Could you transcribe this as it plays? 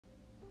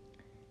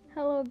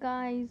Hello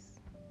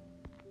guys,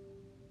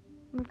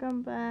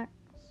 welcome back.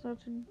 So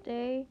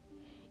today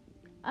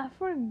I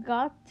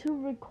forgot to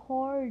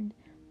record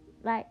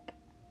like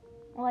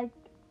like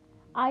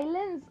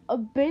islands a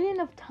billion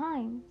of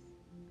times.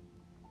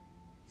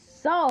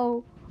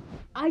 So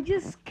I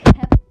just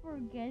kept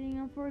forgetting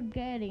and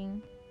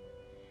forgetting.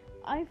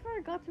 I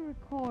forgot to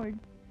record,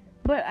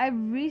 but I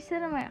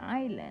reset on my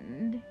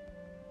island.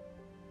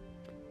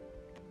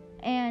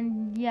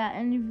 And yeah,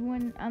 and if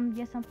when I'm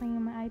playing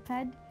on my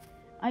iPad,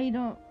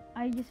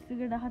 I just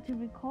figured out how to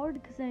record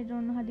because I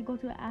don't know how to go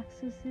to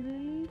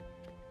accessibility.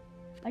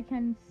 I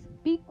can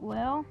speak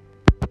well.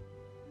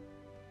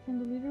 Can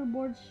the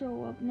leaderboard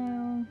show up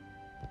now?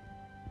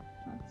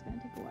 That's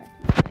gonna take a while,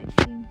 I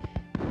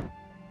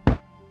think.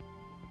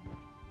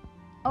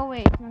 Oh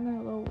wait, it's not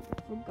gonna load.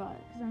 I forgot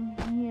because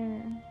I'm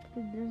here.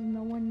 Because there's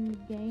no one in the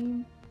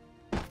game.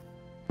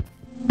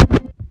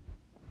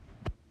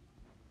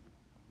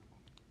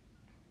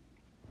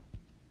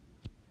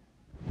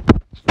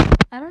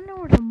 I don't know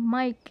where the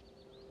mic.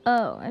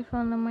 Oh, I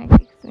found the mic, I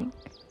think.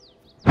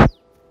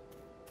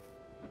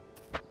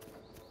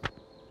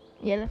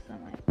 Yeah, that's the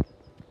mic.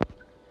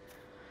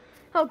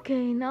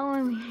 Okay, now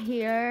I'm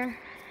here.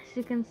 As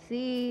you can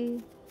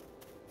see,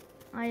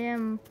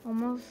 I'm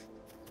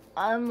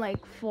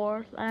like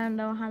fourth. I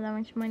don't have that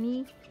much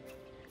money.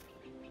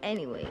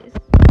 Anyways,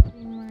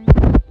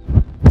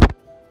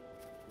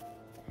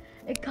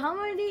 a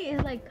comedy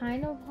is like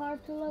kind of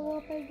hard to level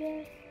up, I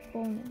guess.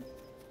 Bonus.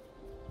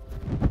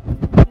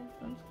 I guess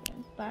I'm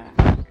going back.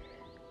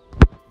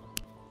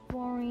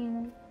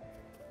 Boring.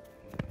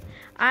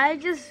 I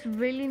just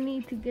really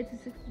need to get to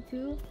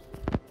 62.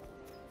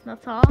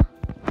 That's all.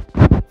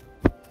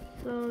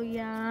 So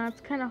yeah,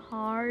 it's kind of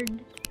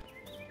hard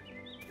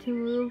to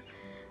move.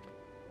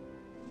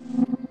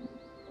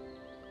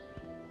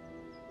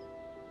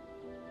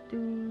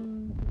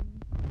 To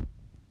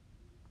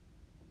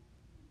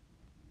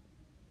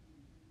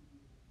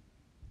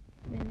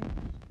finish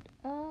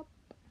up.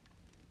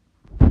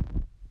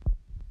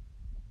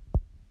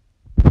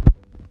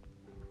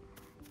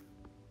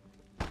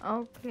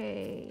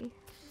 Okay,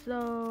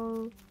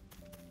 so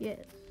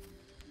yes,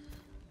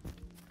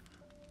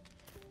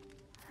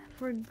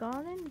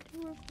 forgotten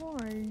to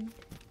record.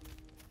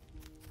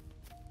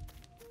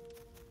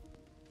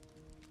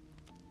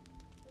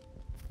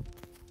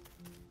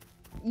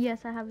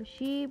 Yes, I have a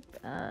sheep,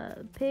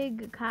 a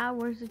pig, a cow.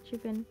 Where's the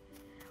chicken?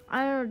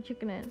 I don't know where the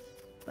chicken is,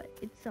 but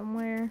it's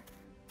somewhere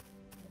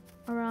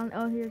around.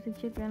 Oh, here's the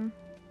chicken.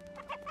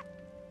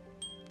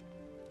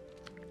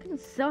 I can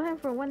sell him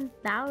for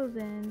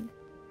 1,000.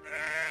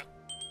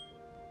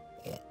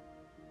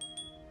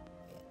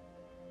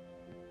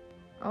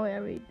 Oh, yeah,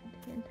 read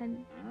the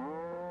intended.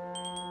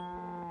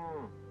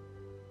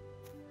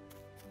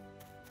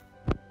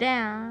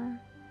 Damn.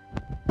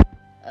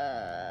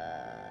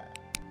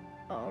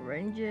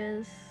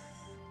 Oranges.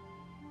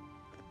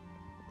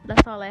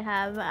 That's all I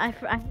have. I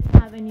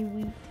don't have any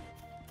wheat.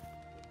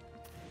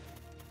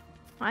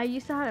 I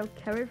used to have a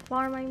carrot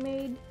farm I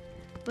made,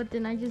 but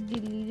then I just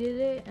deleted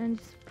it and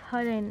just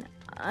put in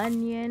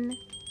onion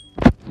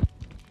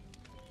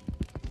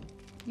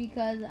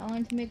because I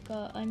wanted to make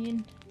a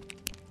onion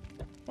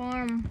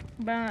farm,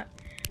 but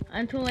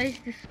until I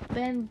used to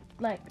spend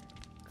like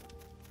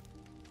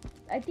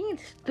I think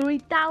it's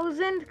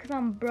 3,000 because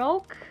I'm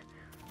broke.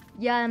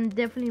 Yeah, I'm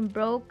definitely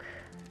broke.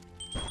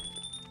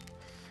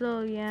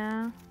 So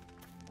yeah,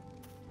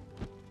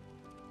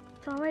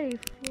 it's already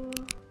full.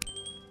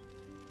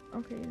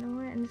 Okay, you know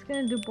what? I'm just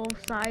gonna do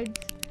both sides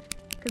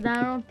because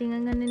I don't think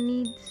I'm gonna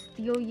need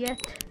steel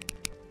yet.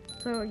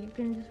 So you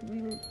can just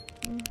really.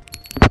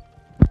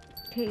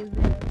 Okay,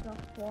 there's a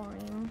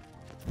flooring.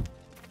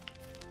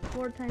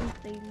 4 times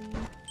daily.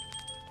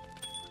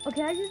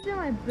 Okay, I just did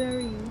my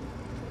berry.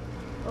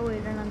 Oh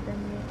wait, they're not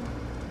done yet.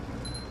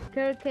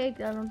 Carrot cake,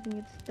 I don't think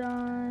it's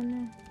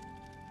done.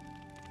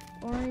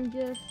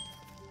 Oranges,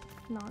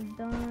 not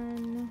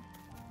done.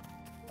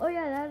 Oh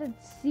yeah, that is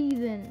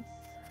seasons.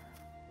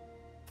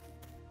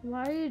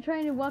 Why are you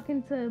trying to walk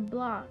into a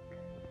block?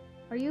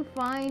 Are you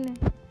fine?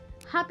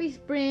 Happy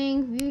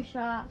spring, view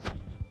shot.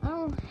 I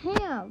don't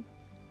have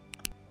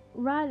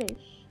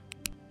radish.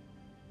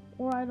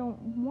 Or I don't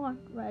want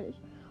radish.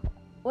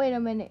 Wait a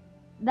minute.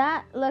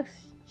 That looks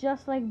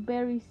just like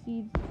berry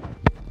seeds.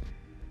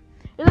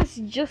 It looks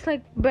just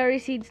like berry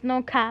seeds,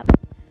 no cap.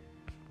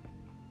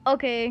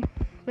 Okay,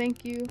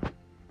 thank you.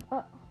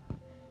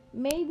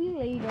 Maybe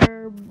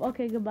later.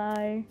 Okay,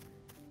 goodbye.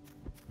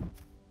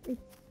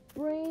 It's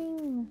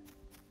spring.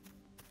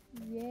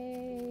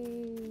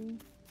 Yay.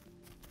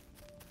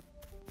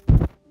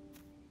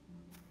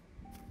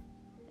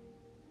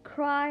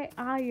 Cry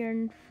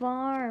iron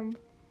farm.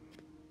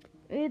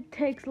 It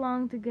takes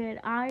long to get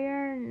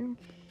iron.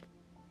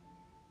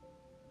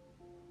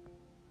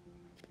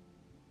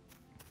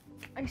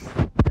 I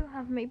still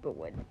have maple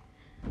wood.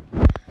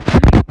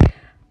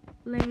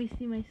 Let me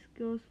see my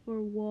skills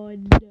for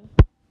wood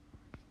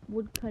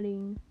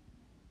cutting.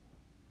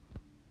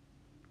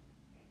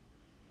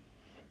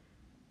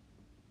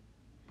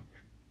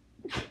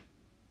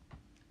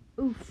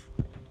 Oof.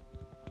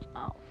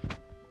 Oh.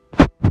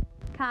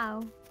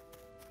 Cow.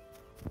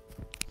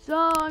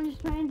 So I'm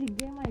just trying to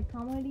get my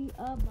comedy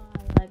up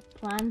by like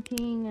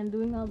planting and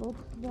doing all those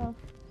stuff.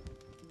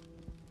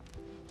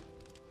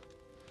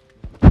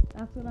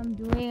 That's what I'm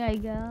doing, I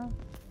guess.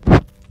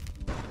 Where's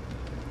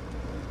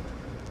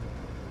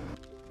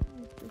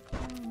the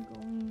phone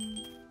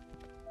going?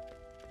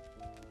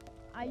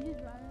 I just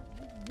ran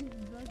this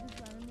drug just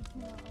randomly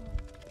came out.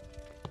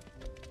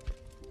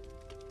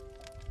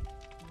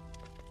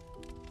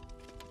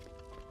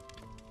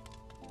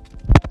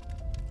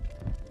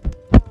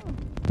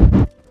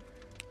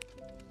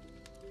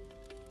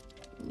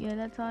 Yeah,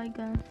 that's all I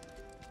got.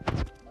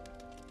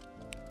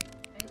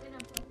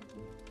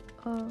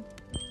 Oh.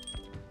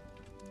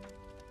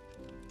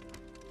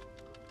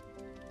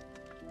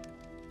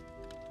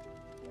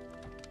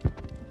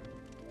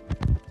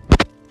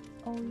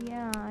 Oh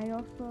yeah, I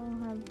also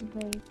have to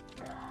play.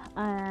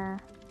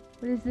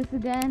 What is this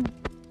again?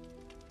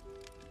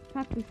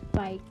 Cactus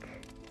spike.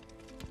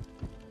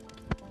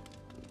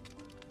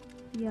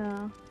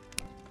 Yeah.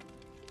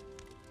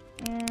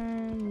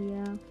 And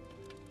yeah.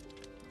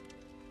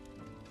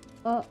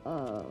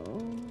 Uh-oh.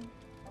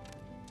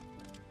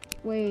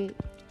 Wait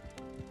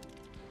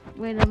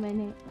a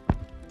minute.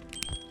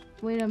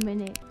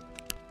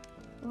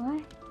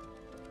 What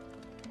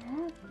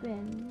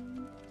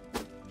happened?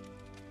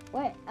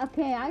 Wait,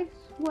 okay, I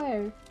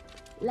swear,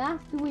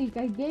 last week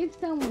I gave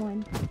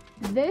someone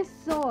this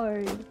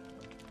sword.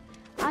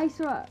 I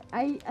swear,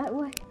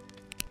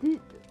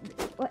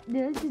 what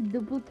did I just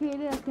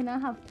duplicate it? I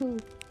cannot have two.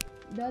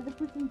 The other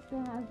person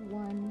still has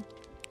one.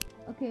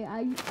 Okay,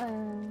 I guess I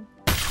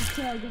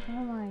have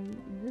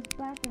this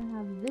back and I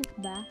have this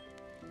back.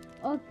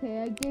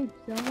 Okay, I gave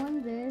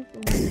someone this,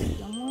 and I gave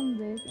someone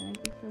this, and I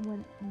gave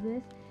someone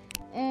this,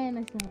 and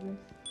I still have this.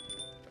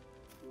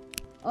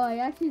 Oh, I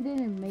actually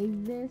didn't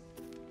make this.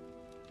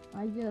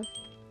 I just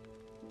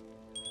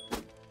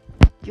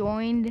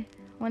joined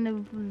one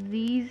of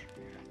these,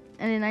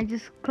 and then I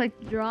just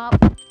clicked drop,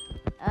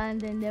 and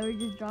then they were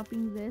just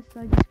dropping this,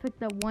 so I just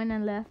picked up one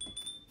and left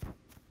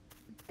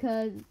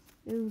because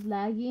it was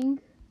lagging.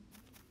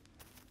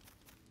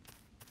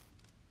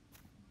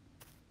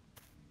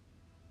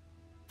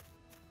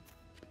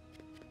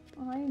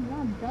 I am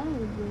not done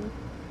with this.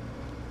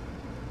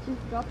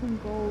 Just dropping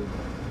gold.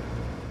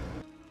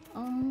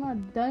 I'm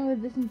not done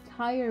with this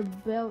entire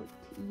belt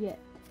yet.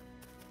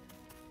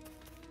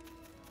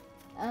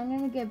 I'm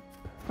gonna get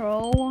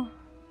pro.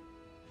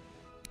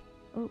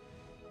 Oh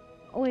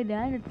wait, did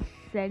I add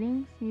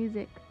settings?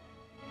 Music.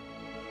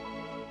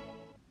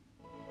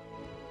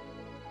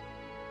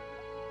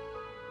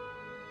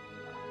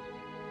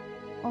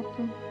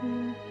 Open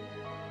here.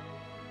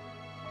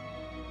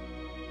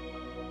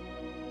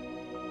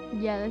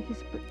 Yeah, let's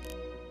just put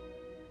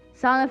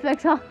sound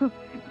effects on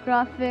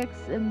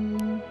graphics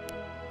and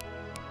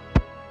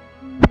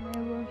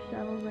mirror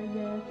shadows, I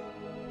guess.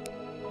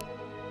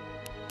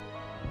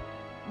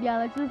 Yeah,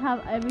 let's just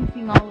have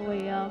everything all the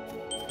way up.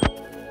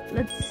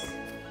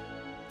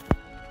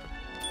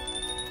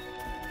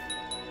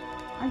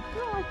 I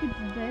feel like it's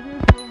better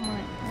for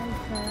my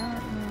iPad, I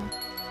don't know.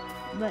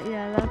 But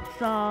yeah,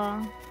 that's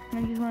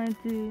I just wanted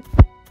to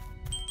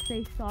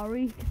say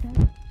sorry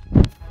because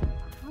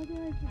how did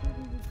I forget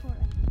to record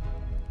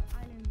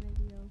island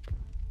video?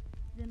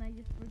 Then I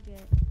just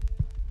forget.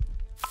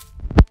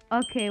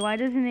 Okay, why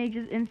doesn't it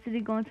just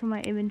instantly go into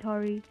my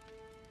inventory?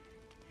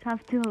 Just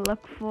have to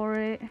look for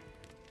it.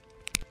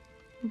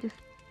 Just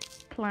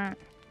plant.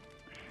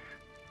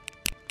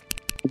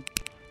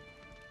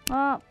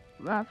 Oh,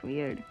 that's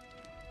weird.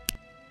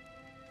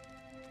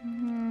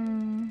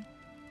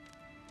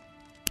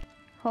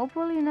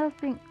 Hopefully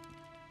nothing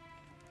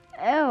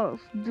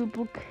else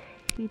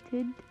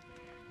duplicated.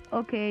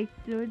 Okay,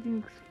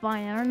 everything's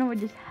fine. I don't know what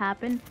just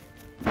happened,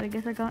 but I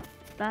guess I got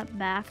that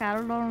back. I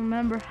don't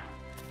remember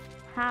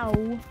how.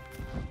 I'm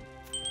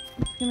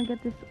just gonna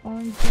get this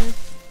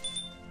oranges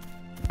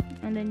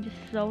and then just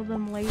sell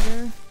them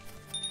later.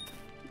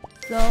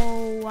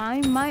 So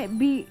I might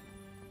be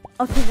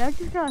okay. That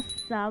just got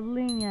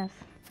sapling, yes.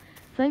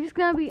 So I'm just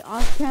gonna be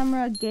off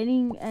camera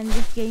getting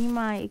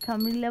my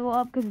comedy level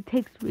up because it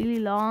takes really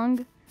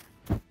long.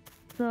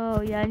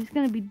 So yeah, I'm just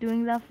gonna be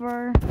doing that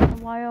for a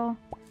while.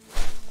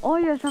 Oh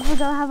yes, I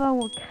forgot I have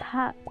a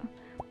cat.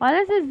 Why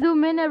does it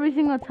zoom in every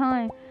single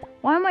time?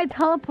 Why am I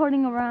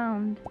teleporting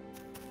around?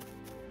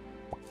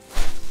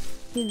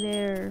 Okay,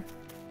 there.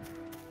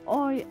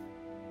 Oh yeah.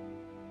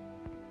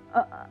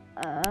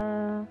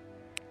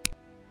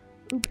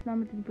 Oops,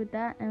 I'm going to put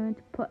that and I'm going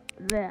to put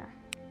there.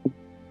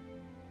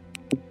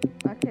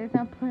 Okay, I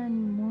can't put any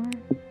more.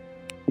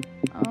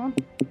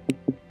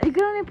 You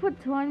can only put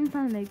 20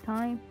 times a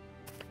time.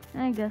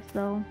 I guess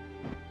so.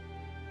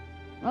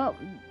 Oh,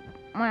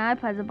 my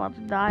iPad's about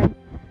to die.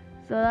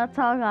 So that's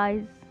all,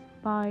 guys.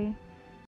 Bye.